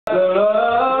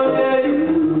love, yeah, you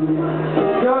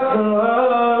got the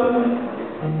love.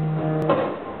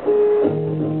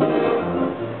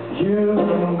 You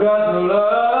got the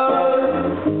love.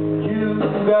 You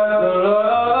got the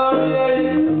love, yeah,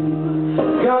 you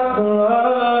got the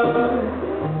love.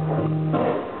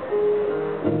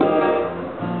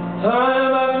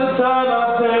 Time after time I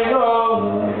think, oh,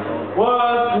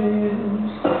 what is?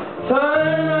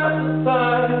 Time after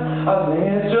time I think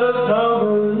it's just no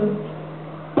good.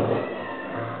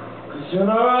 'Cause you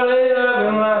know I live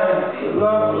in life, you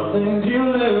love the things you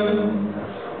lose.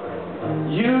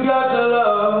 You got the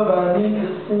love I need to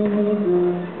see me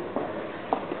good.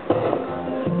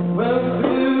 When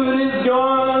food is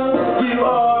gone, you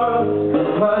are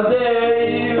my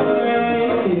day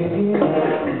remaining.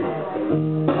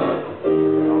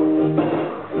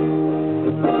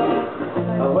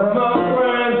 When my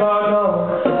friends are gone,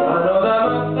 I know that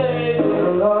my state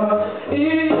of love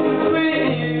is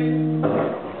with you.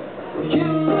 You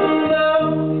know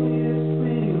it's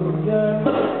real, girl.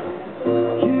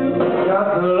 You got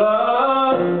the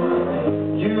love.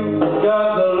 You got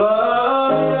the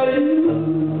love. Yeah, you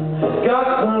got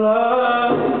the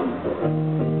love.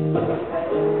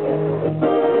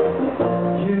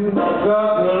 You got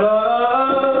the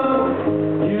love.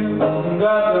 You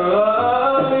got the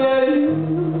love. Yeah, you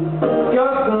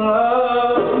got the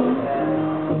love.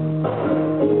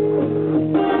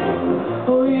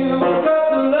 Oh, you got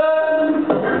the love.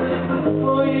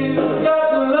 Oh, you got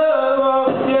the love. Oh,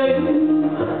 yeah, you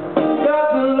got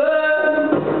the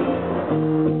love.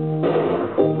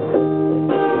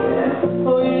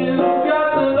 Oh, you got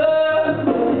the love.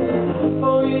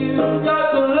 Oh, you got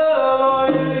the love.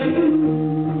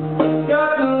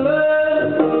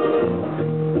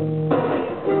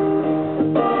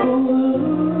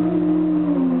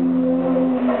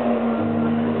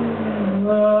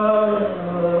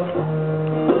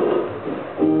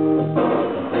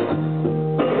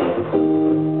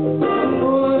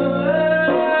 Oh,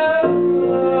 yeah, you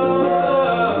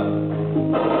got the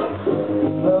love.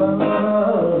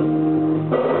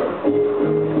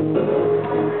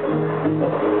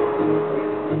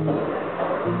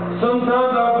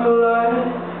 Sometimes I feel like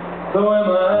throwing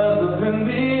my hands up in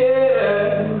the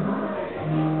air.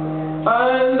 I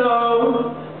know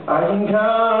I can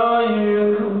count on you.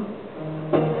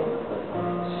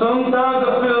 Sometimes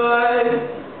I feel like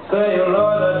saying,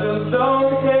 Lord, I just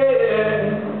don't care.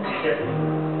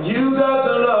 You got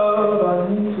the love I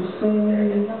need to sing.